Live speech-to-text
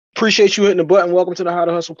Appreciate you hitting the button. Welcome to the How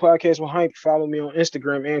to Hustle podcast with Hympe. Follow me on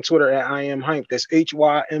Instagram and Twitter at I am Hympe. That's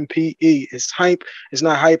Hympe. It's Hympe. It's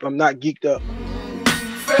not hype. I'm not geeked up.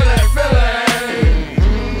 Feeling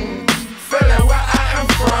where I am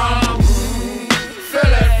from.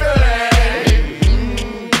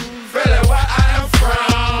 Feeling where I am from.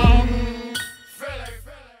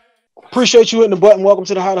 Appreciate you hitting the button. Welcome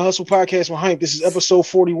to the How to Hustle podcast with Hympe. This is episode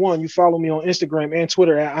 41. You follow me on Instagram and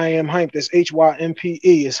Twitter at I am Hympe. That's Hympe.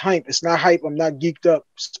 It's Hympe. It's not hype. I'm not geeked up.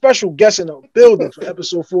 Special guest in the building for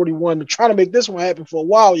episode 41. We're trying to make this one happen for a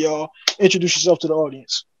while, y'all. Introduce yourself to the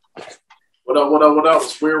audience. What up?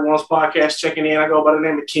 It's Weird Ones Podcast checking in. I go by the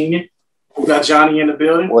name of Keenan. We got Johnny in the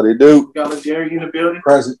building. What it do? We got Jerry in the building.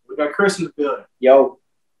 Present. We got Chris in the building. Yo.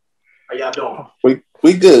 How y'all doing?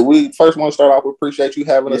 We good. We first want to start off with appreciate you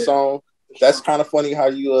having us on. That's kind of funny how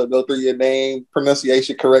you go through your name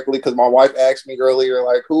pronunciation correctly, because my wife asked me earlier,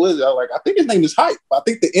 like, who is it? I'm like, I think his name is Hype. I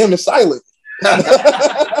think the M is silent.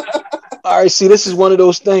 All right, see, this is one of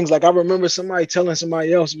those things. Like, I remember somebody telling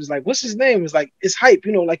somebody else, it was like, what's his name? It's like, it's Hype,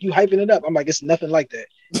 like you hyping it up. I'm like, it's nothing like that.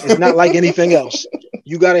 It's not like anything else.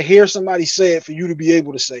 You got to hear somebody say it for you to be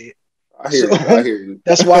able to say it. I hear you.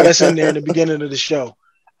 That's why that's in there in the beginning of the show.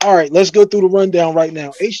 All right, let's go through the rundown right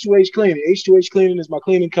now. H2H Cleaning. H2H Cleaning is my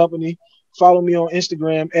cleaning company. Follow me on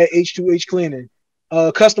Instagram at H2H Cleaning.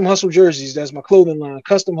 Custom Hustle Jerseys. That's my clothing line.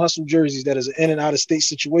 Custom Hustle Jerseys. That is an in and out of state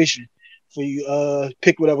situation for you.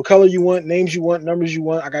 Pick whatever color you want, names you want, numbers you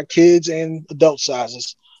want. I got kids and adult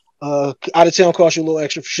sizes. Out of town costs you a little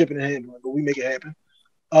extra for shipping and handling, but we make it happen.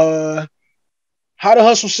 How to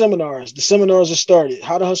Hustle Seminars. The seminars are started.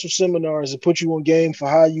 How to Hustle Seminars to put you on game for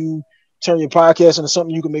how you turn your podcast into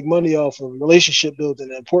something you can make money off of, relationship building,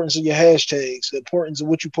 the importance of your hashtags, the importance of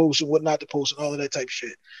what you post and what not to post, and all of that type of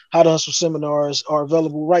shit. How to Hustle Seminars are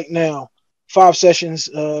available right now. 5 sessions,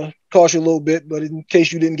 cost you a little bit, but in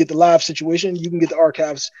case you didn't get the live situation, you can get the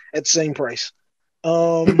archives at the same price.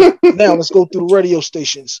 Now let's go through the radio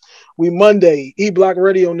stations. We Monday, E-Block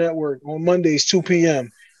Radio Network on Mondays, 2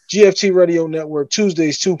 p.m. GFT Radio Network,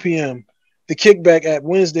 Tuesdays, 2 p.m. The Kickback at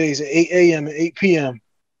Wednesdays at 8 a.m. and 8 p.m.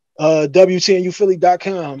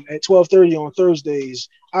 WTNUphilly.com at 12:30 on Thursdays.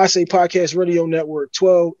 I Say Podcast Radio Network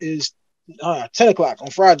 10 o'clock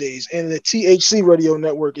on Fridays, and the THC Radio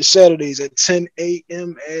Network is Saturdays at 10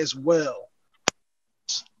 a.m. as well.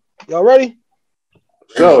 Y'all ready?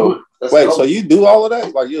 So so you do all of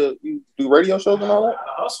that? Like you do radio shows and all that?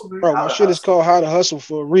 Bro, my shit is called How to Hustle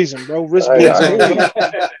for a reason, bro. Wristbands.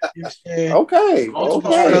 Okay. How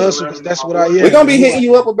to hustle, 'cause that's what I am. We're gonna be hitting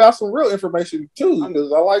you up about some real information too,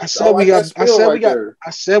 because I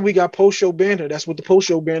said we got post show banner. That's what the post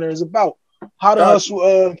show banner is about. How to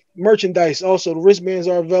Hustle merchandise. Also, the wristbands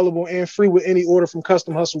are available and free with any order from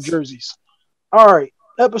Custom Hustle Jerseys. All right,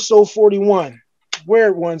 episode 41.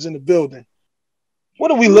 Weird Ones in the building. What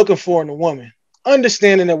are we looking for in a woman?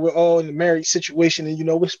 Understanding that we're all in a married situation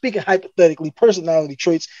and, we're speaking hypothetically, personality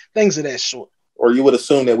traits, things of that sort. Or you would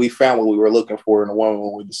assume that we found what we were looking for in a woman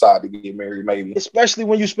when we decided to get married, maybe. Especially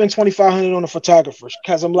when you spend $2,500 on a photographer,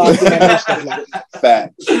 because I'm locked in on stuff like that.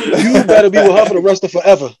 Facts. You better be with her for the rest of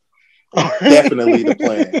forever. Definitely the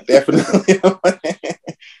plan. Definitely the plan.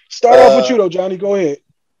 Start off with you, though, Johnny. Go ahead.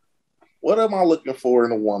 What am I looking for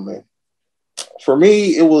in a woman? For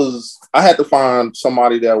me, I had to find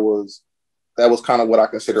somebody that was kind of what I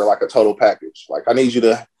consider like a total package. Like, I need you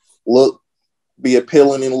to be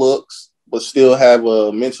appealing in looks, but still have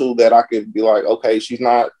a mental that I could be like, okay, she's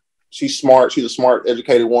smart. She's a smart,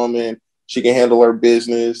 educated woman. She can handle her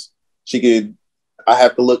business. I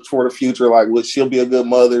have to look for the future. Like, she'll be a good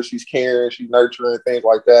mother. She's caring. She's nurturing, things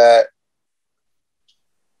like that.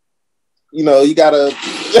 You gotta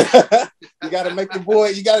make your boy,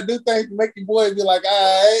 you gotta do things to make your boy be like, all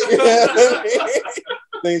right.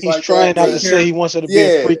 He's like trying not to say he wants her to be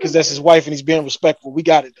a freak because that's his wife and he's being respectful. We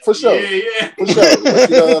got it. For sure. For sure. But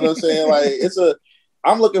you know what I'm saying? Like,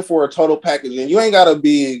 I'm looking for a total package, and you ain't gotta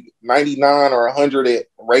be 99 or 100 at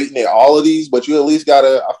rating at all of these, but you at least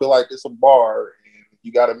gotta, I feel like it's a bar and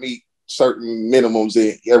you gotta meet certain minimums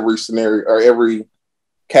in every scenario or every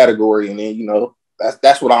category. And then,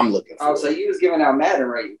 that's what I'm looking for. Oh, so you was giving out Madden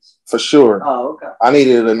ratings? For sure. Oh, okay. I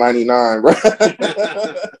needed a 99, bro.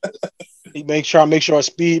 He make sure our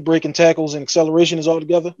speed, breaking tackles, and acceleration is all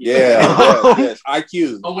together. Yes.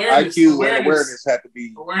 IQ. Awareness had to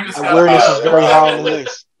be. Awareness is very high on the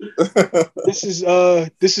list.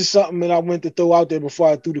 This is something that I went to throw out there before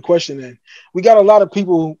I threw the question in. We got a lot of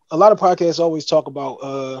podcasts always talk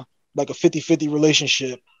about like a 50-50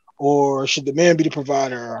 relationship. Or should the man be the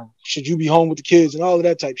provider? Or should you be home with the kids and all of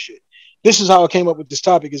that type of shit? this is how I came up with this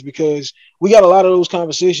topic, is because we got a lot of those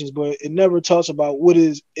conversations, but it never talks about what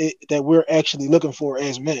is it that we're actually looking for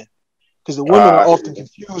as men. Because the women are often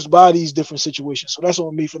confused by these different situations. So that's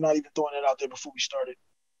on me for not even throwing that out there before we started.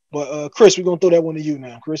 But Chris, we're gonna throw that one to you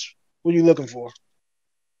now. Chris, what are you looking for?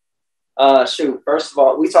 Shoot. First of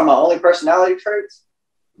all, we talking about only personality traits?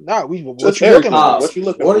 Nah, what you looking for? What you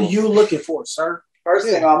looking What for? are you looking for, sir? First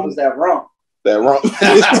thing off was that rump. That wrong.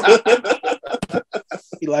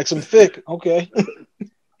 He likes them thick. Okay.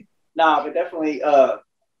 Nah, but definitely.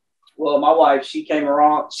 Well, my wife, she came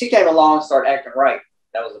along, started acting right.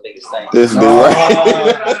 That was the biggest thing. This dude,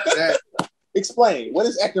 right? Explain. What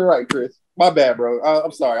is acting right, Chris? My bad, bro.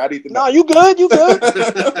 I'm sorry. I need to know. No, you good. You good.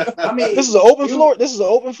 I mean, This is an open floor. This is an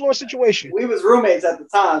open floor situation. we was roommates at the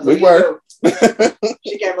time. So We were.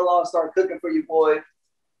 She came along, started cooking for you, boy.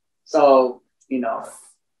 So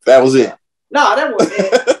That was it. No, that wasn't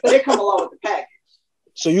it. But it come along with the package.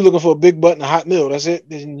 So you looking for a big butt and a hot meal? That's it.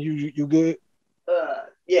 Then you good.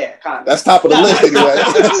 Yeah, kind of. That's top of the list anyway.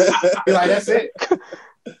 Be like, that's it.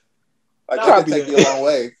 I can't take you a long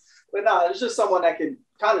way. But no, it's just someone that can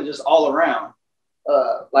kind of just all around,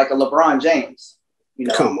 like a LeBron James.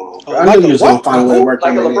 Come on, bro. Oh, I like knew a you was gonna what? find a way to work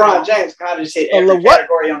Like a your way in. LeBron James kind of just hit every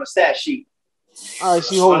category on the stat sheet. All right.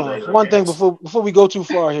 See, hold on. One thing before we go too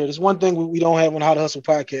far here. There's one thing we don't have on How to Hustle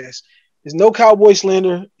podcast. There's no cowboy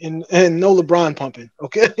slander and no LeBron pumping.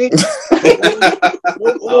 Okay.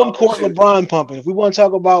 No on-court LeBron pumping. If we want to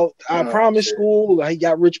talk about I Promise School, he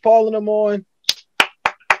got Rich Paul in them on.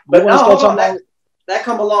 But no, hold on, that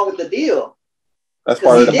come along with the deal. That's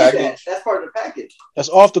part of the package. That's part of the package. That's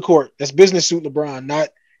off the court. That's business suit LeBron, not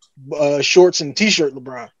shorts and t-shirt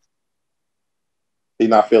LeBron. He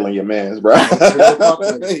not feeling your man's, bro.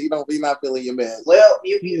 He not feeling your man's. Well,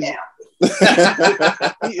 you now.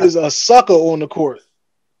 He is a sucker on the court.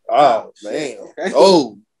 Oh man.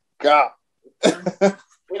 Oh God.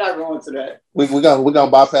 We're not going to that. We're gonna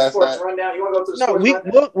bypass Sports that. rundown. You want to go to the No,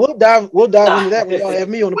 sports rundown? we'll dive into that when y'all have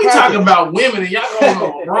me on the We podcast. talking about women and y'all going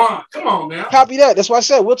on LeBron. Come on now. Copy that. That's why I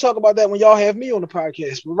said we'll talk about that when y'all have me on the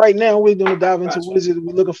podcast. But right now we're gonna dive into what is it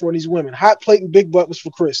we're looking for in these women. Hot plate and big butt was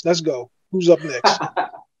for Chris. Let's go. Who's up next?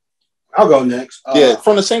 I'll go next. Yeah,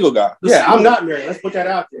 from the single guy. Yeah, I'm not married. Let's put that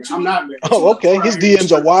out there. I'm not married. Oh, okay. His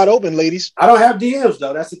DMs are wide open, ladies. I don't have DMs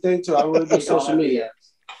though. That's the thing too. I don't really do social media.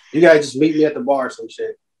 You gotta just meet me at the bar or some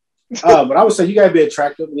shit. But I would say you gotta be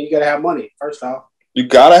attractive and you gotta have money. First off, You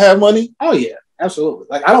gotta have money. oh yeah, absolutely.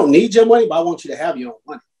 Like I don't need your money, but I want you to have your own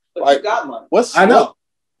money. But Like- you got money. I know.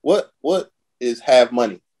 What is have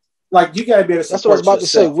money? Like you gotta be able to That's what I was support about to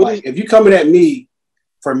say. yourself. What Like, if you coming at me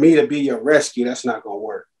for me to be your rescue, that's not gonna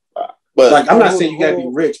work. But Like I'm not saying you gotta be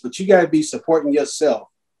rich, but you gotta be supporting yourself.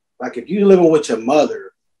 Like if you living with your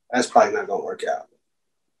mother, that's probably not gonna work out.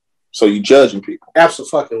 so you judging people.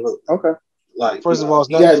 Absolutely. Okay. Like First you of know, all,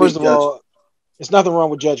 you gotta be judging. it's nothing wrong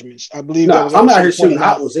with judgments. I believe No, that was if I'm out here episode shooting 29.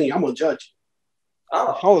 hot ones in, I'm gonna judge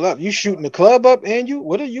Oh, Hold up, you shooting the club up, and you?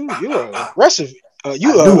 What are you? You're aggressive. I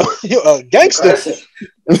You're a gangster. aggressive.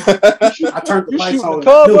 you. I turned the You lights shooting on. the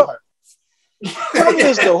club and I up? Tell me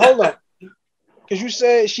this though. Hold up, because you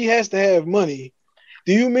said she has to have money.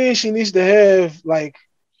 Do you mean she needs to have like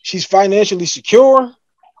she's financially secure?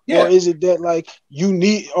 Yeah. Or is it that like you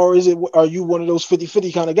need, or are you one of those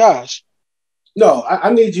 50-50 kind of guys? No,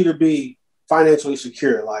 I need you to be financially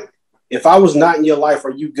secure. Like, if I was not in your life, are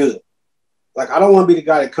you good? Like, I don't want to be the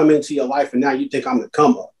guy that come into your life and now you think I'm the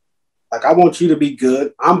come up. Like, I want you to be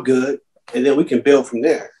good. I'm good. And then we can build from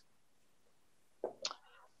there.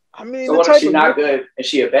 I mean, So what if she not good and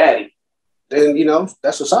she a baddie? Then,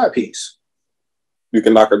 that's a side piece. You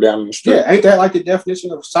can knock her down in the street. Yeah, ain't that like the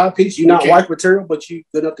definition of a side piece? You're not wife material, but you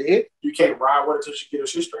good enough to hit. You can't ride with her till she get her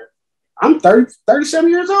shit straight. I'm 37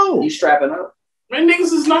 years old. You strapping up? Man,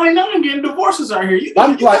 niggas is 99 getting divorces out here. You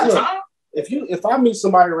I'm got like, look, time. if I meet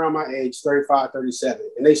somebody around my age, 35, 37,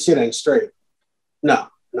 and they shit ain't straight, no.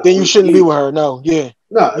 then you shouldn't be with her. No, yeah.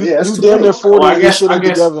 No, You, yeah, that's you too damn near late. 40 Well, I and guess- shit I ain't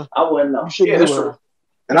guess- together. I wouldn't know. You shouldn't Yeah, be that's with true. her.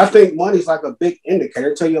 And I think money's like a big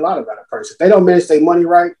indicator. Tell you a lot about a person. If they don't manage their money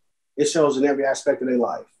right, it shows in every aspect of their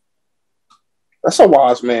life. That's a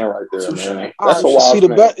wise man right there, Touche. man. All That's right, a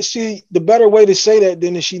wise man. the better way to say that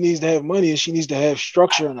then is she needs to have money, is she needs to have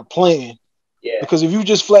structure and a plan. Yeah. Because if you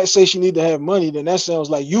just flat say she need to have money, then that sounds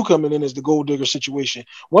like you coming in as the gold digger situation.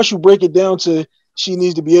 Once you break it down to she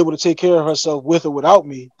needs to be able to take care of herself with or without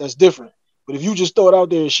me, that's different. But if you just throw it out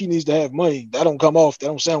there, she needs to have money, that don't come off. That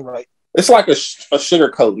don't sound right. It's like a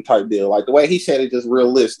sugarcoating type deal. Like the way he said it, just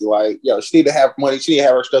realistic. Like, yo, she need to have money. She need to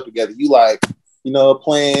have her stuff together. You like, you know, a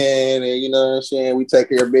plan, and you know what I'm saying. We take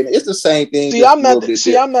care of business. It's the same thing. See, I'm not.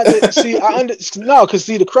 See, I'm not. See, no, because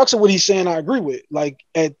see, the crux of what he's saying, I agree with. Like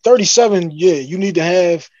at 37, yeah, you need to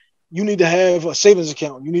have a savings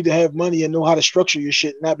account. You need to have money and know how to structure your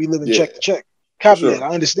shit, and not be living check to check. Copy that. I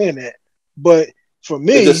understand that, but for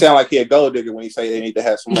me, it just sounds like he a gold digger when he say they need to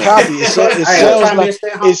have some money. Copy.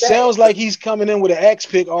 It sounds like he's coming in with an axe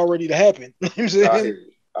pick already to happen. You know what I'm saying?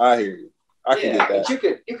 I hear you. I can get that.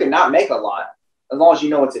 But you could not make a lot as long as you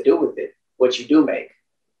know what to do with it. What you do make.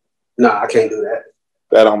 No, I can't do that.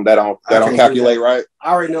 That don't calculate right.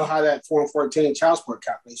 I already know how that Form 14 child support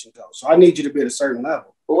calculation goes. So I need you to be at a certain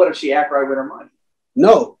level. But what if she act right with her money?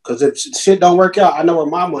 No, because if shit don't work out, I know where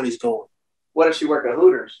my money's going. What if she work at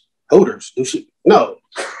Hooters? Hooters? Do she? No.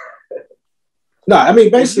 No, I mean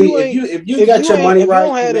basically, if you got your money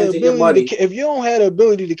right, if you don't have the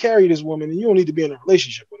ability to carry this woman, then you don't need to be in a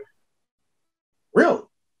relationship with her. Really?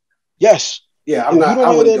 Yes. Yeah, I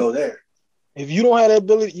wouldn't go there. If you don't have that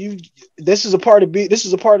ability, this is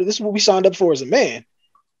what we signed up for as a man.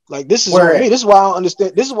 Like this is me. This is why I don't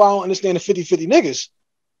understand. This is why I don't understand the 50-50 niggas.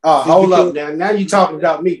 Oh, hold up now. Now you talking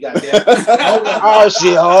about me, goddamn. Oh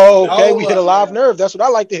shit. Oh, okay. We hit a live nerve. That's what I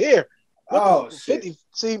like to hear. Shit.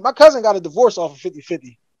 See, my cousin got a divorce off of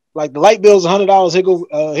 50-50. Like the light bill's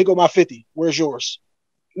 $100. Here go my 50. Where's yours?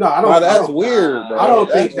 No, I don't. That's weird, bro. I don't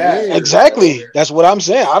think that. Weird, exactly. Bro. That's what I'm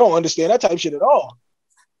saying. I don't understand that type of shit at all.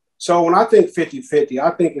 So when I think 50-50,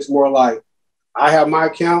 I think it's more like I have my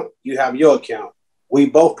account, you have your account. We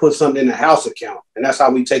both put something in the house account, and that's how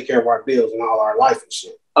we take care of our bills and all our life and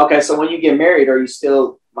shit. Okay, so when you get married, are you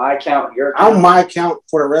still my account, your account? I'm my account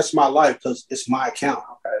for the rest of my life because it's my account.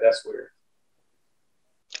 Okay, that's weird.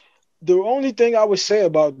 The only thing I would say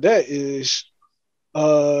about that is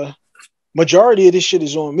majority of this shit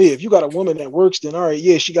is on me. If you got a woman that works, then all right,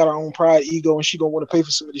 yeah, she got her own pride, ego, and she gonna want to pay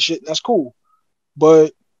for some of this shit, and that's cool.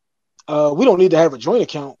 But we don't need to have a joint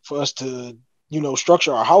account for us to,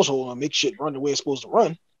 structure our household and make shit run the way it's supposed to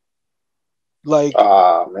run. Like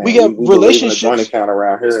we got relationships. Joint account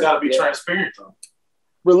around here. It's got to be transparent though.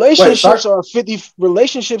 Relationships are 50.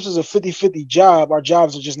 Relationships is a 50-50 job. Our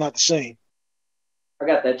jobs are just not the same. I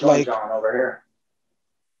got that joint John over here.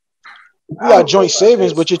 We got joint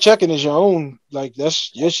savings, but your checking is your own. Like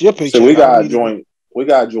that's your paycheck. So we got joint. We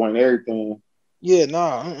got joint everything. Yeah,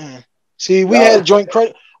 nah. See, we had joint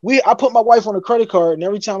credit. I put my wife on a credit card, and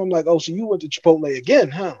every time I'm like, "Oh, so you went to Chipotle again,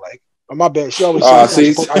 huh?" Like, oh, my bad. She always says,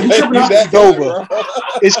 "It's Qdoba.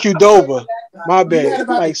 It's Qdoba. My bad."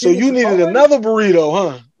 Like, so you needed another burrito,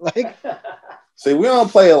 huh? Like, see, we don't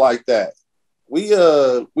play it like that. We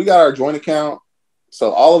got our joint account, so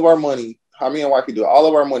all of our money, how me and wife can do, all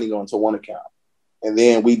of our money go into one account, and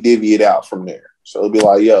then we divvy it out from there. So it'll be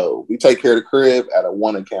like, yo, we take care of the crib at a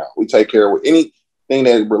one account. We take care of anything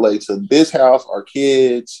that relates to this house, our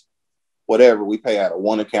kids, whatever, we pay out of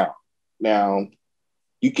one account. Now,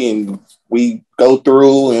 we go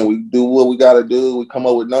through and we do what we got to do. We come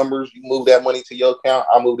up with numbers. You move that money to your account.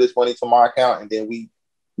 I move this money to my account. And then we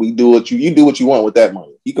do what you do what you want with that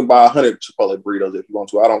money. You can buy 100 Chipotle burritos if you want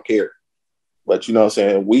to. I don't care. But you know what I'm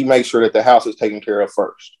saying? We make sure that the house is taken care of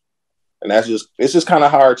first. And it's just kind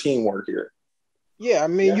of how our team work here. Yeah, I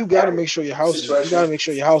mean, you got to make sure your house is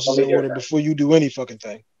in order before you do any fucking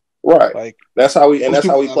thing. Right. Like that's how we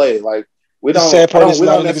play it. Like we don't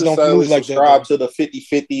necessarily subscribe to the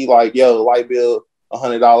 50-50, like, yo, light bill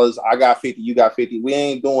 $100, I got 50, you got 50. We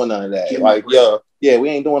ain't doing none of that. Like, yo, yeah, we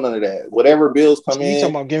ain't doing none of that. Whatever bills come in. You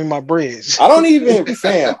talking about giving my breads. I don't even,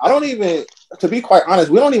 to be quite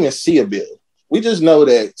honest, we don't even see a bill. We just know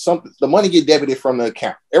that the money get debited from the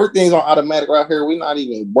account. Everything's on automatic right here. We're not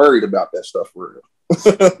even worried about that stuff for real.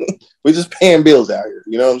 We just paying bills out here.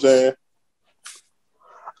 You know what I'm saying?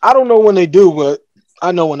 I don't know when they do, but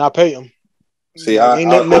I know when I pay them. See, I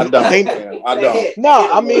don't.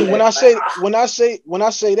 No, I mean when I say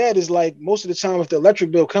that is like most of the time if the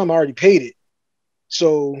electric bill come, I already paid it.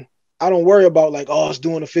 So I don't worry about like, oh, it's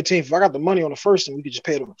doing the 15th. If I got the money on the first, then we could just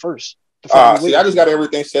pay it on the first. See, I just got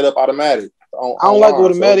everything set up automatic. I don't like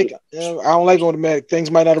automatic. I don't like automatic.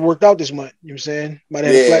 Things might not have worked out this month. You know what I'm saying? Might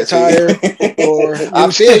have had a flat tire. Or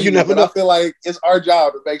I feel you never know. I feel like it's our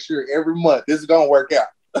job to make sure every month this is gonna work out.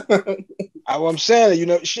 I'm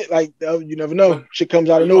saying, shit like you never know. Shit comes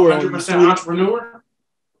out of nowhere. 100% entrepreneur.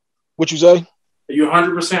 What you say? Are you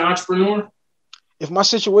 100% entrepreneur? If my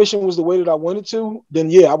situation was the way that I wanted to,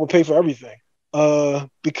 then yeah, I would pay for everything.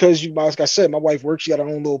 Because like I said, my wife works. She got her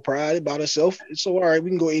own little pride about herself. So all right, we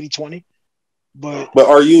can go 80-20. But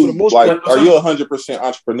are you are you 100%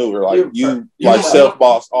 entrepreneur? Like you self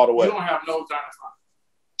boss all the way? You don't have no 9 to 5.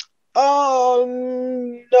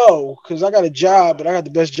 No, because I got a job, but I got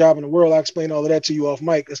the best job in the world. I explained all of that to you off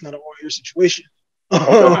mic. That's not an on-air situation.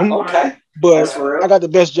 Okay. But That's for real. I got the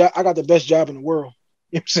best job. I got the best job in the world.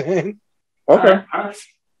 You know what I'm saying? Okay. All right.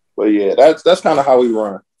 But yeah, that's kind of how we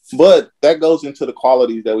run. But that goes into the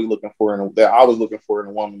qualities that we looking for and that I was looking for in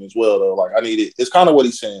a woman as well. Though, like I needed, it's kind of what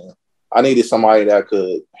he's saying. I needed somebody that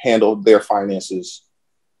could handle their finances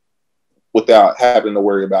without having to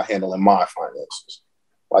worry about handling my finances.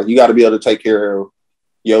 Like you got to be able to take care of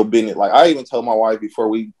your business. Like I even told my wife before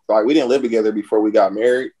we didn't live together before we got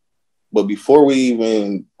married, but before we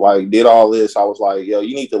even like did all this, I was like, yo,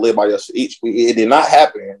 you need to live by yourself. It did not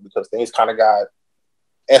happen because things kind of got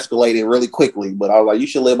escalated really quickly. But I was like, you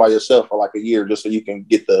should live by yourself for like a year just so you can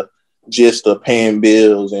get the gist of paying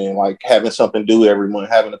bills and like having something to do every month,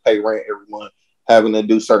 having to pay rent every month, having to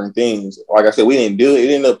do certain things. Like I said, we didn't do it.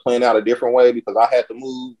 It ended up playing out a different way because I had to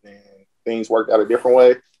move and things worked out a different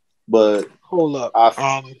way. But hold up,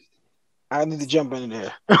 I need to jump in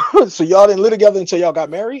there. So y'all didn't live together until y'all got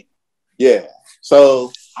married? Yeah.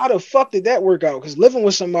 So how the fuck did that work out? Because living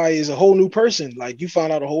with somebody is a whole new person. Like you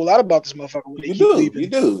find out a whole lot about this motherfucker when they keep leaving. You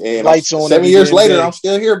do. And lights on. 7 years later, I'm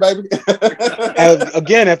still here, baby.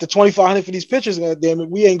 Again, after 2,500 for these pictures, goddamn it,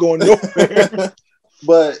 we ain't going nowhere.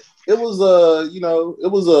 But it was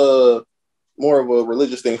more of a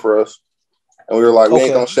religious thing for us. And we were like, we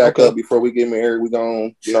ain't gonna shack up before we get married. We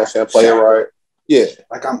gonna, you know what I'm saying, play it right. Yeah.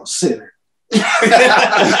 Like I'm a sinner. I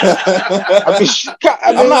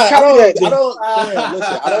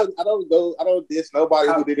don't diss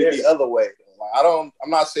nobody who did it the other way. Like, I'm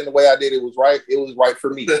not saying the way I did it was right. It was right for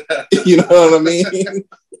me. You know what I mean?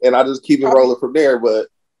 And I just keep it rolling from there. But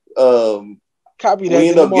copy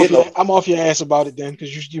that. I'm off your ass about it then,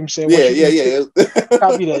 because you know what I'm saying. Yeah.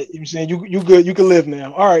 Copy that. You know what I'm saying. You good. You can live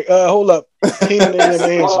now. All right. Hold up. That's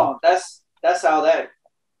how that.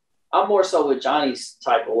 I'm more so with Johnny's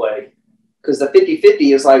type of way, because the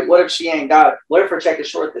 50-50 is like, what if her check is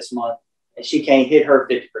short this month and she can't hit her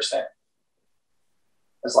 50%?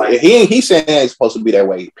 It's like he's saying it's supposed to be that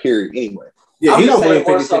way. Period. Anyway. Yeah, he don't believe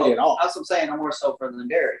 50-50 at all. That's what I'm saying. I'm more so for the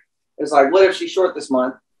Derek. It's like, what if she's short this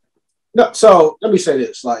month? No, so let me say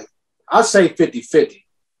this. Like, I say 50-50,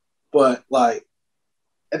 but like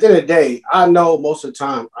at the end of the day, I know most of the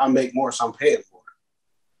time I make more, so I'm paying for it.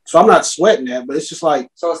 So I'm not sweating that, but it's just like.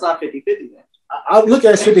 So it's not 50-50 then? I look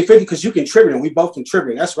at it as 50-50 because you contribute and we both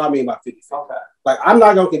contribute. That's what I mean by 50-50. Okay. Like, I'm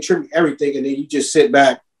not going to contribute everything and then you just sit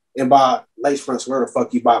back and buy lace fronts, where the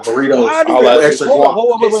fuck you buy burritos.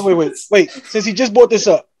 Wait. Since he just brought this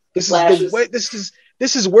up, this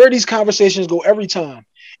is where these conversations go every time.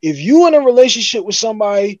 If you in a relationship with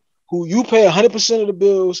somebody who you pay 100% of the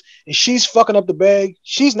bills and she's fucking up the bag,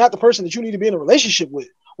 she's not the person that you need to be in a relationship with.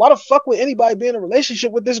 Why the fuck would anybody be in a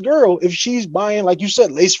relationship with this girl if she's buying, like you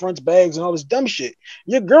said, lace fronts, bags, and all this dumb shit?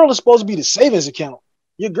 Your girl is supposed to be the savings account.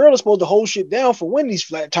 Your girl is supposed to hold shit down for when these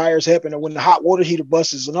flat tires happen or when the hot water heater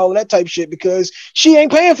busts and all of that type of shit, because she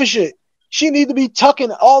ain't paying for shit. She need to be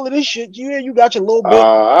tucking all of this shit. You got your little bit.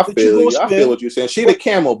 I feel what you're saying. She the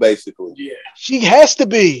camel, basically. Yeah. She has to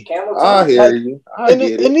be. I hear you.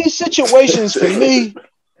 In these situations,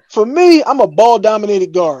 for me, I'm a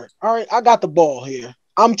ball-dominated guard. All right, I got the ball here.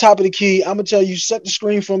 I'm top of the key. I'm gonna tell you, set the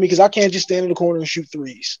screen for me because I can't just stand in the corner and shoot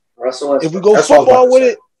threes. If we go football with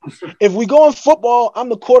it, if we go in football, I'm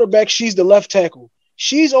the quarterback. She's the left tackle.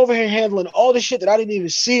 She's over here handling all the shit that I didn't even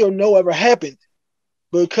see or know ever happened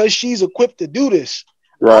because she's equipped to do this.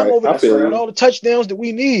 Right. I'm over there with all the touchdowns that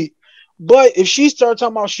we need. But if she starts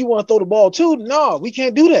talking about she want to throw the ball too, no, we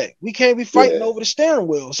can't do that. We can't be fighting over the steering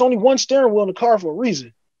wheel. It's only one steering wheel in the car for a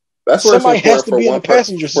reason. That's where somebody has to be in the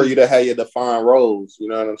passenger seat for you to have your defined roles. You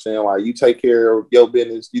know what I'm saying? Like you take care of your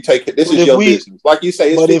business. This is your business. Like you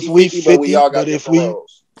say, it's 50-50, but we all got different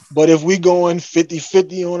roles. But if we going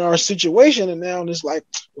 50-50 on our situation, and now it's like,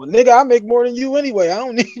 well, nigga, I make more than you anyway. I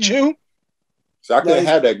don't need you. So I couldn't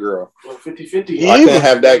have that girl. Well, 50-50. I couldn't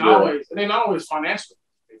have that girl. It ain't always financial.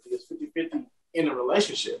 It's 50-50 in a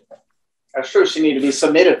relationship. That's true. She need to be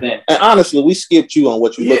submissive then. And honestly, we skipped you on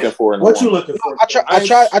what you're looking for. What you looking for? I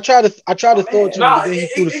try to throw it to him, but then he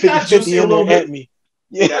threw the 50-50 on at me.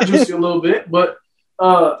 Yeah, just a little bit. But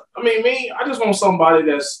I just want somebody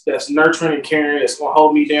that's nurturing and caring, that's gonna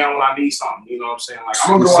hold me down when I need something. You know what I'm saying? Like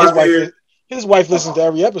I'm gonna go out there. His wife listens to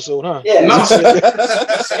every episode, huh? Yeah. No,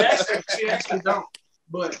 she actually don't.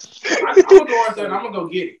 But I'm gonna go out there and I'm gonna go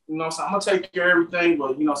get it. You know what I'm saying? I'm gonna take care of everything,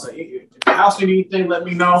 but you know what I'm saying? If the house need anything, let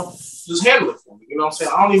me know. Just handle it for me. You know what I'm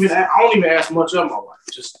saying? I don't even ask much of my wife.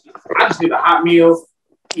 I just need a hot meal,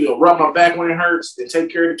 rub my back when it hurts, and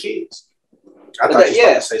take care of the kids. I thought you were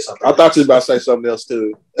about to say something. I thought you were about to say something else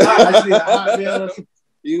too. I just need a hot meal,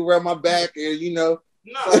 You rub my back, and No,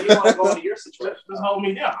 you want to go into your situation. Just hold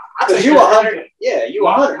me down. I take You care of 100. everything. Yeah, you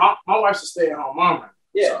 100. My wife's a stay-at-home mom.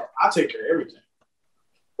 Yeah. So I take care of everything.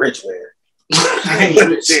 Rich man. I ain't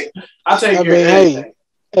rich. I take I care mean, of everything.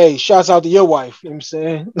 hey, shouts out to your wife. You know what I'm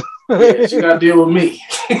saying? Yeah, she got to deal with me.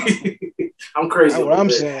 I'm crazy. That's what I'm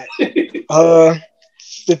saying.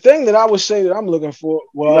 The thing that I would say that I'm looking for,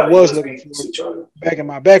 I was looking for back in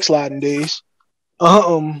my backsliding days,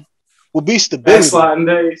 would be stability. Backsliding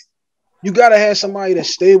days. You gotta have somebody that's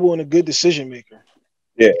stable and a good decision maker.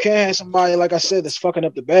 Yeah. You can't have somebody, like I said, that's fucking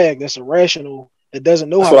up the bag, that's irrational, that doesn't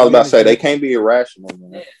know That's how what I to was about to say. manage They can't be irrational,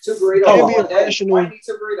 man. Yeah, 2 burritos Can't in be one day. irrational. Why do you eat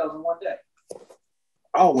 2 burritos in one day?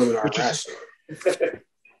 All women are irrational.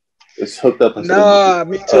 It's hooked up into Nah, I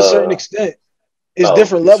mean to a certain extent. It's no,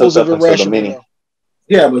 different it's levels hooked of up into the irrational. mini. Though.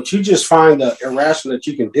 Yeah, but you just find the irrational that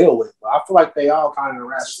you can deal with. But I feel like they all kind of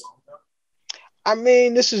irrational. I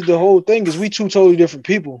mean, this is the whole thing, is we two totally different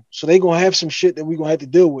people. So they gonna have some shit that we gonna have to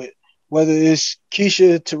deal with. Whether it's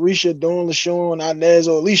Keisha, Tarisha, Dawn, LaShawn, Inez,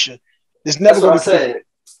 or Alicia. It's never That's what I gonna be said. perfect.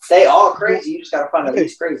 They all crazy. You just gotta find the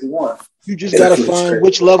least crazy one. You just gotta find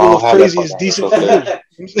which level of crazy is decent for you.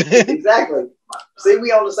 Exactly. See,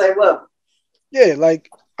 we on the same level. Yeah, like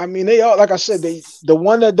I mean, they all, like I said, the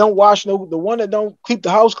one that don't wash the one that don't keep the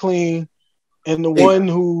house clean, and the one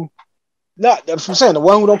who that's what I'm saying. The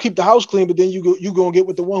one who don't keep the house clean, but then you gonna get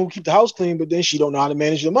with the one who keep the house clean, but then she don't know how to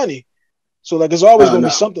manage the money. So like, there's always gonna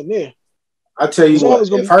be something there. I tell you There's what, always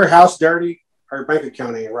gonna if be- her house dirty, her bank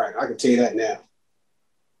account ain't right. I can tell you that now.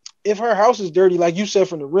 If her house is dirty, like you said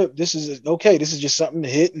from the rip, this is okay. This is just something to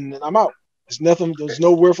hit, and I'm out. There's nothing. There's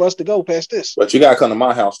nowhere for us to go past this. But you gotta come to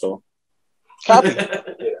my house though. Copy.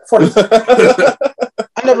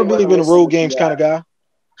 I never really been a road games kind of guy.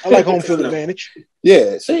 I like home field advantage.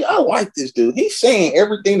 Yeah, see, I like this dude. He's saying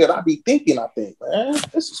everything that I be thinking. I think, man,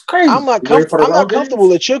 this is crazy. I'm not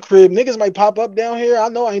comfortable at your crib. Niggas might pop up down here. I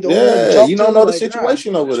know I ain't the only one to talk you to. don't know the Like,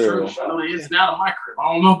 situation over there. I know the ins and out of my crib.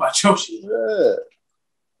 I don't know about your shit. Yeah,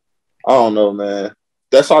 I don't know, man.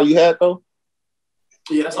 That's all you had though.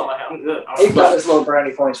 Yeah, that's all I have. I'm good. He got his little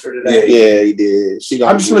brownie points for today. Yeah, he did.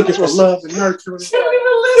 I'm just looking for love and nurturing. She don't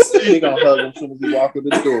even listen. She gonna hug him as soon as he walk in the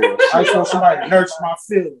door. I just want somebody to nurture my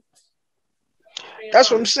feelings. That's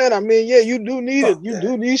what I'm saying. I mean, yeah, you do need it. You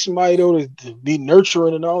do need somebody though to be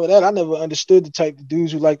nurturing and all of that. I never understood the type of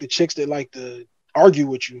dudes who like the chicks that like to argue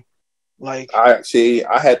with you. Like, I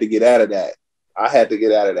had to get out of that. I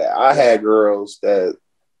had girls that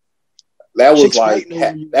was chicks like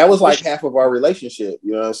fighting that was like half of our relationship.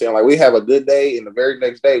 You know what I'm saying? Like we have a good day, and the very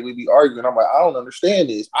next day we be arguing. I'm like, I don't understand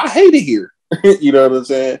this. I hate it here. You know what I'm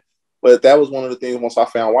saying? But that was one of the things. Once I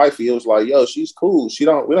found wifey, it was like, yo, she's cool. We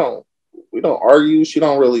don't argue.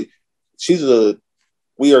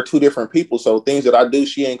 We are two different people. So things that I do,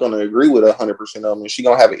 she ain't gonna agree with 100% of them. And she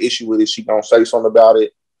gonna have an issue with it. She gonna say something about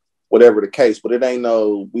it, whatever the case. But it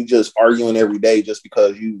ain't we just arguing every day just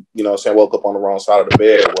because you know what I'm saying, woke up on the wrong side of the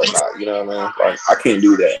bed or whatnot. You know what I mean? Like I can't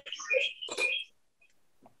do that.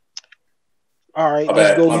 all right,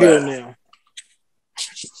 let's go here now.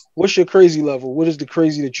 What's your crazy level? What is the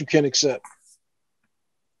crazy that you can accept?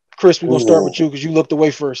 Chris, we're gonna start with you because you looked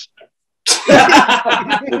away first.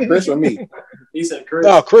 Well, Chris or me? He said Chris.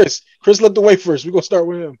 No, Chris. Chris looked away first. We're gonna start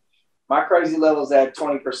with him. My crazy level's at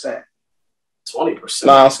 20%. 20%.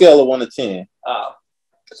 Nah, on a scale of 1 to 10.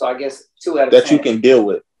 So I guess 2 out of That 10. you can deal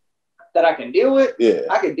with. That I can deal with? Yeah.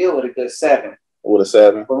 I can deal with a good 7. With a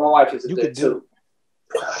 7. But my wife is a You good could do 2.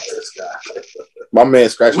 This guy. My man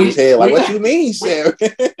scratching his head like, what you mean, Sam? We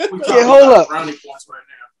Yeah, talking hold about up. brownie points right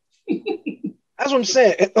now. That's what I'm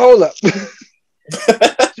saying. Hold up.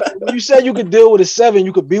 When you said you could deal with a 7,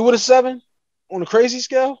 you could be with a 7 on the crazy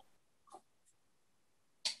scale?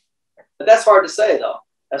 But that's hard to say, though.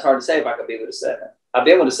 That's hard to say if I could be with a 7. I've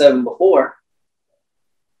been with a 7 before,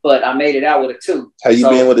 but I made it out with a 2. Have you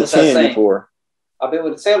been with a 10 before? I've been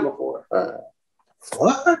with a 10 before.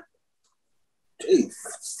 What? Jeez.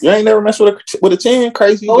 You ain't never messed with a 10?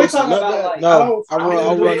 Crazy? But we're talking about like, No, I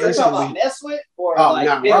run we're talking instantly. about mess with or Oh, like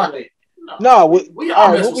nah, deal rock. with. No, We all all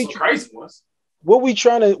right, mess what with we some crazy ones. what we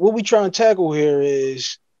trying to tackle here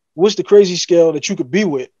is what's the crazy scale that you could be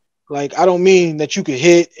with? Like, I don't mean that you could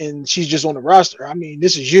hit and she's just on the roster. I mean,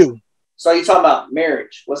 this is you. So you're talking about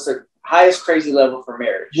marriage. What's the highest crazy level for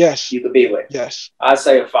marriage? Yes. You could be with? Yes. I'd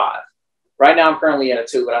say a 5. Right now I'm currently at a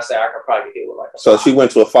 2, but I say I could probably deal with like a 5. So she went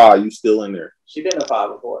to a 5. You still in there? She been a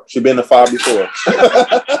 5 before. She been a 5 before.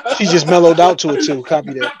 She just mellowed out to a 2.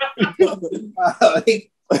 Copy that.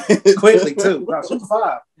 Quickly too. No, she's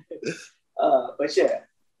 5. But yeah.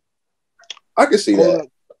 I can see that.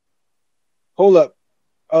 Hold up.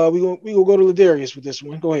 We gonna go to Ladarius with this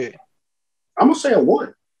one. Go ahead. I'm gonna say a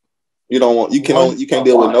 1. You don't want. You can't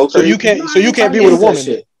deal with no So crazy. you can't be with a woman.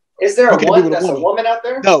 Shit. Is there You a can't be one with a that's a woman. woman out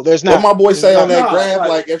there? No, there's What not. my boy say on that No, graph, like-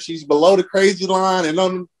 like if she's below the crazy line and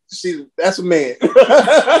on, that's a man.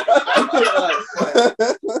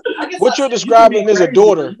 What you're describing is a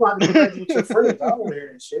daughter. You might be crazy with your friends. I don't want to hear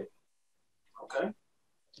that shit. Okay.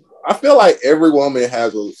 I feel like every woman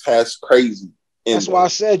has crazy. in That's them. why I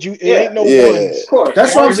said it Yeah. ain't no Yeah. ones. Of course.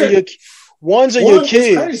 That's what I'm Ones are saying. your, ones are One your is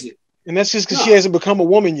kids, crazy. and that's just because No. she hasn't become a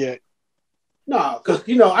woman yet. No, because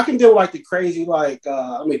I can deal with like the crazy, like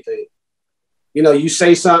let me think. You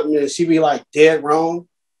say something and she be like dead wrong,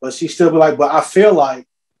 but she still be like, but I feel like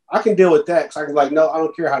I can deal with that because I can be like, no, I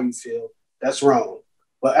don't care how you feel. That's wrong.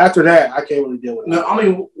 But after that, I can't really deal with it. No, I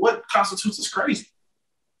mean, what constitutes as crazy?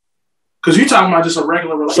 Because you're talking about just a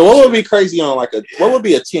regular relationship. So what would be crazy on like a? What would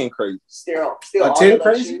be a 10 crazy? Still A all 10 of those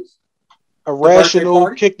crazy? shoes? Irrational,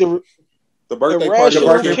 party? kick the The birthday The party. The rational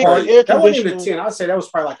was birthday kick 10 the party. crazy. air That wasn't even a conditioner. 10. I'd say that was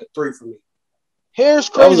probably like a 3 for me. Hair's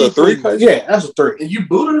That was crazy. a 3 for you. crazy. Yeah, that's a 3. And you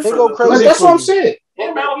booted her They for go the crazy. Like, that's for what I'm you. saying.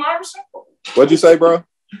 invalid nervous system. What'd you say, bro?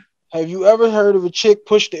 Have you ever heard of a chick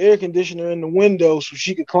push the air conditioner in the window so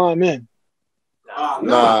she could climb in?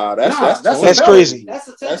 Nah, that's a That's felony. crazy. That's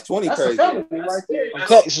a 10. That's 20 That's a crazy. felony right there.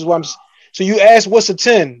 Okay, this is what I'm. So you asked what's a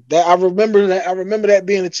 10? That I remember that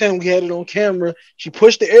being a 10. We had it on camera. She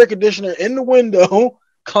pushed the air conditioner in the window,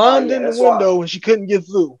 climbed yeah, in the that's window, wild. and she couldn't get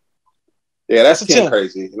through. Yeah, that's That's a 10 10.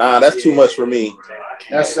 crazy. Nah, that's too much for me.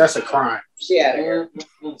 That's a crime. She out of here.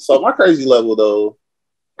 So my crazy level though,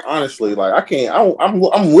 honestly, like I can't.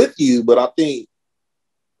 I'm with you, but I think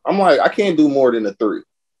I'm like I can't do more than a 3.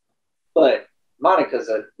 But Monica's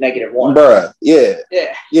a -1. Bruh, yeah.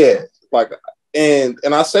 Yeah. Like, and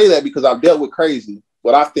I say that because I've dealt with crazy,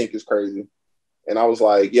 what I think is crazy, and I was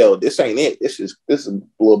like, yo, this ain't it. This is a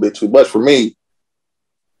little bit too much for me.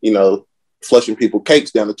 Flushing people cakes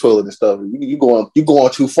down the toilet and stuff. You going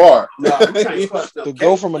too far. No, you can't flush no To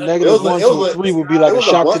go from a cake. -1 to a 3 would be like It a was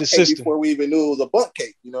shock to bunk the cake system. before we even knew it was a bunk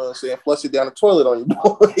cake. You know what I'm saying? Flush it down the toilet on you,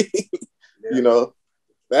 boy.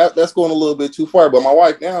 That's going a little bit too far. But my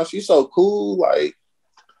wife now, she's so cool. Like,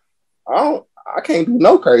 I can't do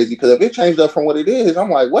no crazy because if it changed up from what it is, I'm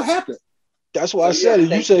like, what happened? That's why I So, said yeah,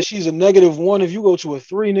 it. You said she's a -1. If you go to a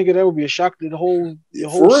 3, nigga, that would be a shock to the whole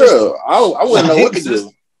For real, system. I wouldn't know what to do.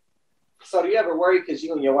 So do you ever worry because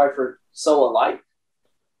you and your wife are so alike?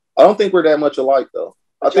 I don't think we're that much alike though.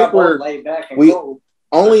 I But y'all think we're both laid back and we- cool.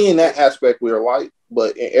 only in that aspect we're alike,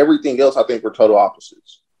 but in everything else, I think we're total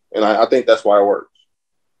opposites, and I think that's why it works.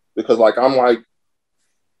 Because like I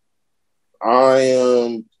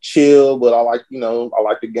am chill, but I like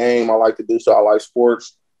the game. I like to do so. I like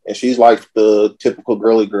sports, and she's like the typical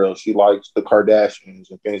girly girl. She likes the Kardashians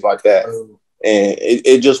and things like that, and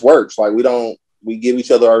it just works. Like we give each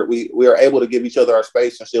other we are able to give each other our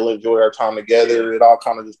space and still enjoy our time together. It all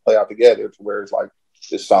kind of just play out together to where it's like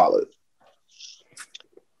it's solid.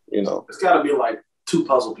 It's got to be like 2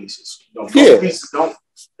 puzzle pieces. Yeah. Pieces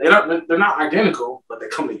they're not identical, but they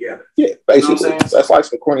come together. Yeah, You know what I'm basically. saying? That's like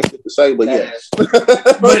some corny shit to say, but yes.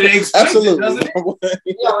 But it explains Absolutely. it, doesn't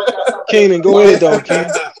it? Keenan, go ahead, though,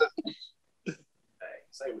 Keenan. Hey,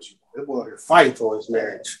 say what you want. This boy fight for his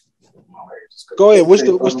marriage. Go ahead. What's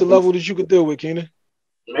the level that you could deal with, Keenan?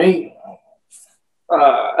 Me,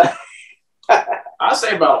 I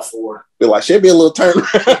say about a 4. Be like, should be a little turn.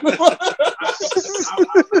 I've learned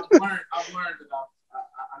that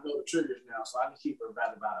I know the triggers now, so I can keep her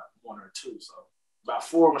about a 1 or 2. So about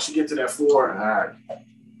 4, when she get to that 4, I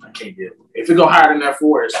can't get it. If it go higher than that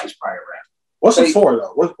 4, it's probably right. What's a 4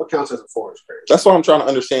 though? What counts as a 4 is crazy. That's why I'm trying to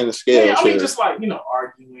understand the scale. Yeah, I mean, just like,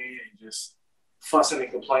 arguing and just fussing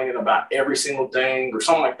and complaining about every single thing or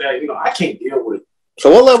something like that. I can't deal with it. So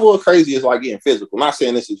what level of crazy is like getting physical? Not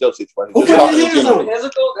saying this is your situation. Okay, Just talking in yeah, general.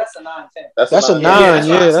 Physical, that's a 9-10. That's a 9. that's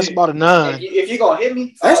what I Yeah, that's said. about a 9. If you're going to hit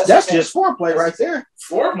me, That's just foreplay right there.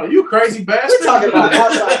 4, man, you crazy bastard. We're talking about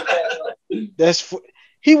outside of that.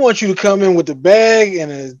 He wants you to come in with a bag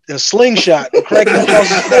and a slingshot and crack him across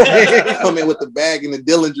his forehead. Come in with the bag and the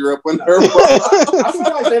Dillinger up under her. I feel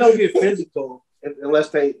like they don't get physical unless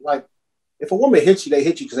they like. If a woman hits you, they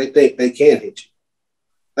hit you because they think they can hit you.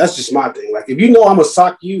 That's just my thing. Like if you know I'm gonna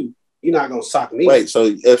sock you, you're not gonna sock me. Wait, so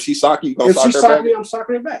if she sock you, gonna if sock she her sock back? me, I'm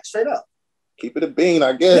socking her back straight up. Keep it a bean,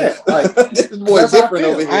 I guess. Yeah, like, this boy that's how I different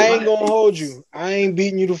feel. over here. I ain't gonna hold you. I ain't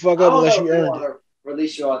beating you the fuck I up don't unless know you if earned want it. to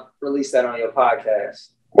release that on your podcast.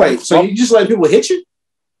 Wait, so you just let people hit you?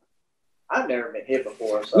 I've never been hit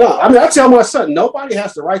before. So No, I mean I tell my son nobody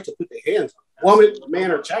has the right to put their hands on woman,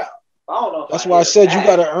 man, or child. I don't know. If That's I why I hit said you back.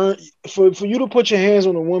 gotta earn for you to put your hands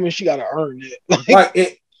on a woman. She gotta earn it. Like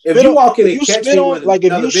if Spit you on- walk in if and you catch spit me on with if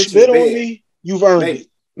another you bitch spit in on bed, me, you've earned maybe. it.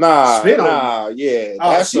 Yeah.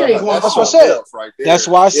 That's what I said. Right there. That's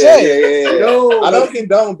why I said. Yeah. No, I don't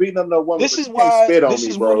condone beating up no woman. This is why. This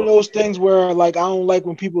is one of those things where, like, I don't like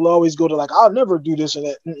when people always go to like, I'll never do this or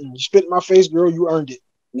that. You spit in my face, girl. You earned it.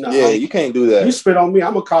 No, yeah, you can't do that. You spit on me,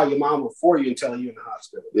 I'm gonna call your mama for you and tell you in the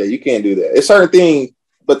hospital. Yeah, you can't do that. It's certain things,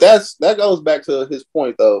 but that goes back to his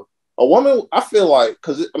point though. A woman, I feel like,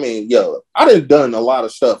 because I mean, I done a lot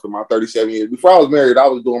of stuff in my 37 years. Before I was married, I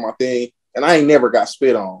was doing my thing, and I ain't never got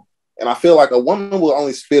spit on. And I feel like a woman will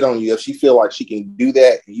only spit on you if she feel like she can do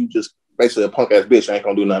that, and you just basically a punk ass bitch ain't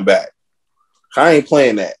gonna do nothing back. I ain't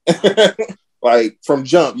playing that. Like from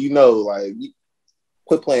jump, like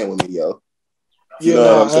quit playing with me, yo. You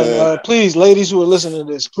know what I'm saying? Please, ladies who are listening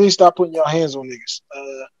to this, please stop putting your hands on niggas.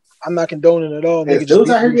 I'm not condoning at all. Niggas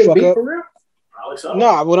dudes out here getting beat for real?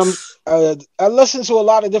 Nah, I listen to a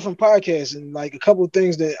lot of different podcasts, and like a couple of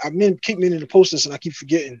things that keep meaning to post this, and I keep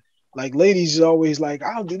forgetting. Like ladies is always like,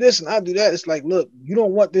 I'll do this and I'll do that. It's like, look, you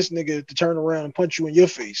don't want this nigga to turn around and punch you in your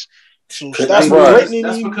face. So stop threatening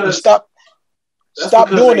him and stop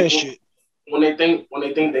doing that shit. When they think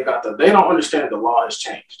they don't understand the law has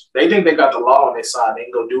changed. They think they got the law on their side. They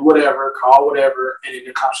can go do whatever, call whatever, and then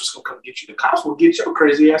the cops just gonna come get you. The cops will get your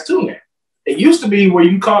crazy ass too now. It used to be where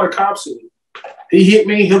you call the cops and he hit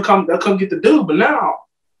me, they'll come get the dude. But now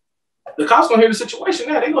the cops gonna hear the situation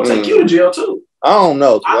now. They gonna take you to jail too. I don't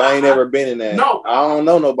know. I ain't never been in that. No, I don't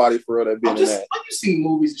know nobody for real that been in that. Like you see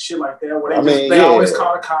movies and shit like that where they always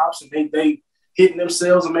call the cops and they hitting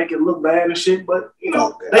themselves and make it look bad and shit. But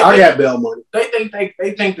I got bail money. They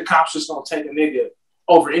think the cops just gonna take a nigga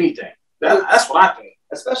over anything. That's what I think.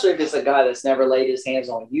 Especially if it's a guy that's never laid his hands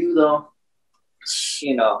on you, though.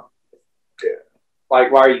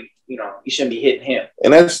 Like why are you? You shouldn't be hitting him.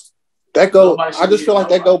 And that go. I just feel like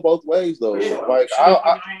that go both ways though. Yeah, like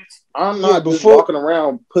I'm not just walking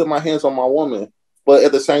around putting my hands on my woman, but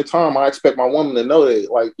at the same time, I expect my woman to know that,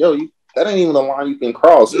 like, that ain't even a line you can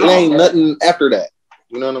cross. It ain't nothing after that.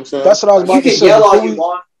 You know what I'm saying? That's what I was about to say. Yell all you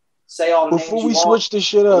want, say all the names before we switch the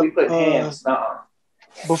shit up. We put hands.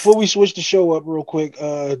 Before we switch the show up real quick,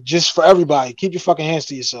 just for everybody, keep your fucking hands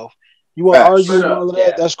to yourself. You want to argue and all of that?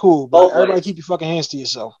 Yeah. That's cool. But everybody keep your fucking hands to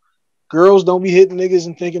yourself. Girls don't be hitting niggas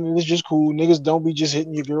and thinking that it's just cool. Niggas don't be just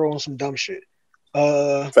hitting your girl on some dumb shit.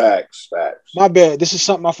 Facts. My bad. This is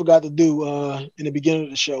something I forgot to do in the beginning of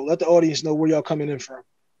the show. Let the audience know where y'all coming in from.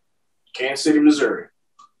 Kansas City, Missouri.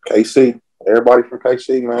 KC. Everybody from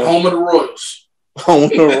KC, man. Home of the Royals.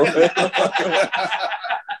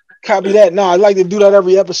 Copy that. No, I like to do that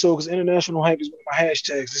every episode because international hype is one of my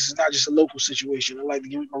hashtags. This is not just a local situation. I like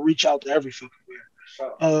to reach out to every fucking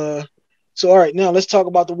where. So all right, now let's talk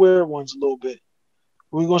about the weird ones a little bit.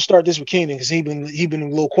 We're gonna start this with Keenan because he been a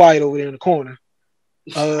little quiet over there in the corner.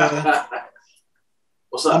 What's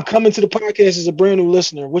up? I'm coming to the podcast as a brand new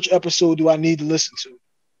listener. Which episode do I need to listen to?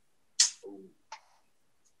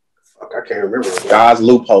 Fuck, I can't remember. God's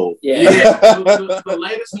Loophole. Yeah. The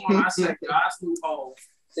latest one I said, God's Loophole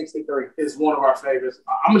 63 is one of our favorites.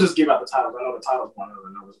 I'm gonna just give out the titles. I know the titles one of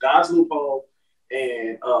the numbers. God's Loophole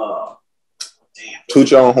and Toot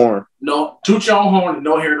Your Own Horn. No, Toot Your Own Horn and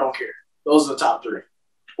No Hair Don't Care. Those are the top three.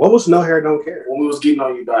 What was No Hair Don't Care? When we was getting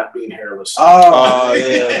on you about being hairless. Oh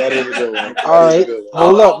yeah, that is a good one. All right,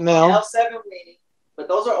 hold up now. L7 meaning, but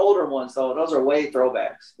those are older ones, so those are way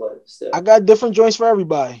throwbacks. But still, I got different joints for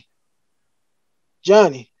everybody.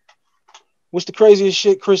 Johnny, what's the craziest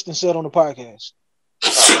shit Kristen said on the podcast?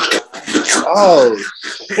 Oh,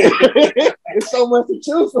 it's so much to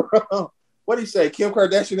choose from. What did he say? Kim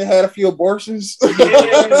Kardashian had a few abortions.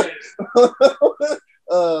 Yeah.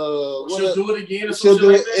 She'll do it again. She'll do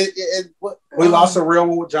it. We lost a real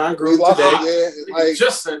one with John Groove today. Like,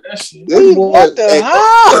 just said that shit. What the hell?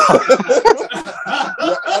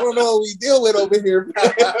 I don't know what we deal with over here.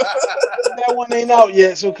 That one ain't out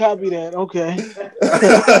yet, so copy that. Okay.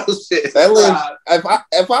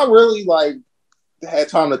 If I really had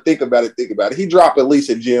time to think about it. He dropped at least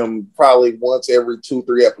a gem probably once every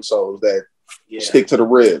 2-3 episodes that stick to the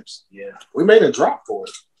ribs. Yeah. We made a drop for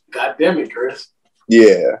it. God damn it, Chris.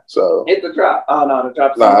 Yeah, so hit the drop. Oh no, the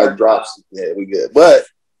drop's it drops. Yeah, we good. But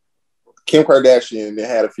Kim Kardashian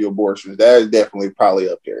had a few abortions. That is definitely probably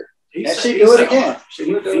up there. She do it again.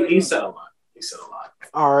 He said a lot.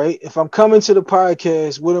 All right. If I'm coming to the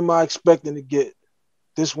podcast, what am I expecting to get?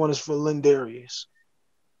 This one is for Lindarius.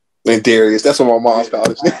 Lindarius. That's what my mom's called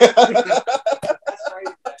it.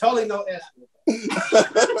 Totally no S.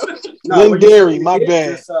 Lindari, my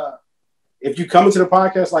bad. If you come into the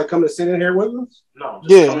podcast, like come to sit in here with us? No.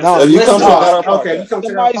 Yeah, no. You come to the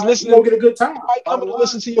podcast, listening, you'll get a good time. Somebody coming to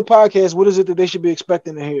listen to your podcast, what is it that they should be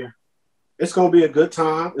expecting to hear? It's going to be a good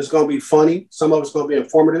time. It's going to be funny. Some of it's going to be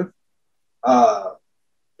informative.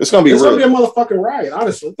 It's going to be It's real. going to be a motherfucking riot,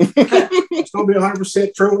 honestly. It's going to be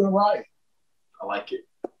 100% true and a riot. I like it.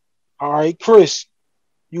 All right, Chris,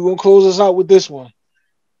 you gonna close us out with this one.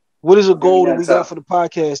 What is a goal that we got for the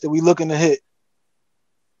podcast that we looking to hit?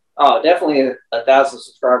 Oh, definitely 1,000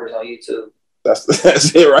 subscribers on YouTube.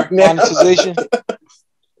 That's it right now. Monetization.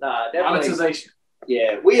 Nah, definitely. Monetization.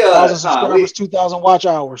 Yeah, we 1,000 subscribers, 2,000 watch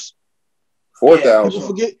hours. 4,000. People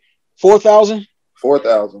forget 4,000.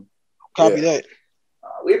 4,000. Copy that.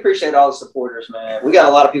 We appreciate all the supporters, man. We got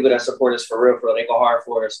a lot of people that support us for real. They go hard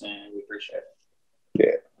for us, man. We appreciate it.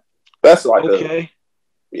 Yeah, that's like okay.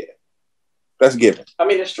 That's given. I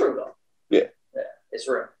mean, it's true though. Yeah, it's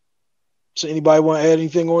real. So, anybody want to add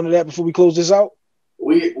anything on to that before we close this out?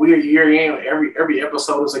 We are year in. Every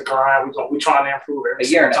episode is a grind. We trying to improve every a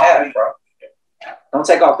year and a time. half, bro. Don't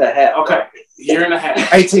take off that hat. Okay, year and a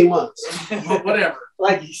half. 18 months. Whatever.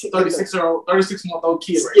 Like 36-month-old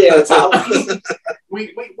kid. Right yeah, now.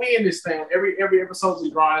 we in this thing. Every episode is a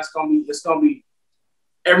grind. It's gonna be.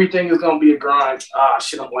 Everything is gonna be a grind.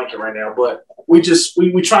 Shit, I'm like it right now. But we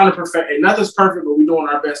trying to perfect it. Nothing's perfect, but we're doing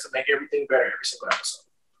our best to make everything better every single episode.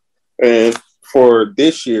 And for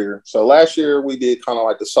this year, so last year we did kind of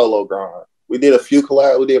like the solo grind. We did a few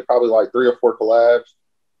collabs. We did probably like 3 or 4 collabs,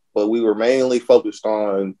 but we were mainly focused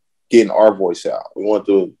on getting our voice out. We want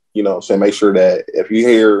to, make sure that if you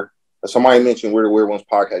hear somebody mention We're the Weird Ones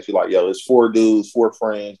podcast, you're like, yo, it's 4 dudes, 4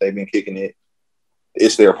 friends. They've been kicking it.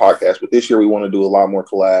 It's their podcast. But this year we want to do a lot more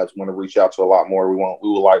collabs. We want to reach out to a lot more. We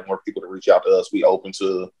would like more people to reach out to us. We open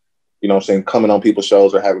to, coming on people's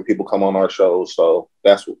shows or having people come on our shows. So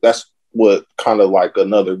that's what kind of like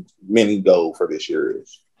another mini goal for this year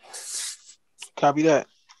is. Copy that.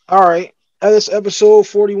 All right. That's episode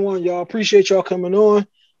 41, y'all. Appreciate y'all coming on.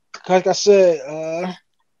 Like I said,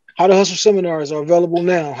 How to Hustle seminars are available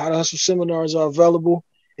now. How to Hustle seminars are available.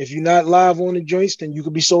 If you're not live on the joints, then you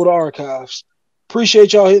could be sold to archives.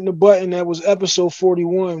 Appreciate y'all hitting the button. That was episode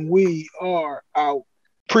 41. We are out.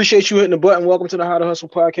 Appreciate you hitting the button. Welcome to the How to Hustle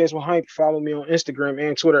podcast with Hympe. Follow me on Instagram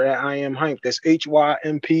and Twitter at I am Hympe. That's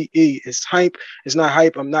Hympe. It's Hympe. It's not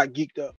hype. I'm not geeked up.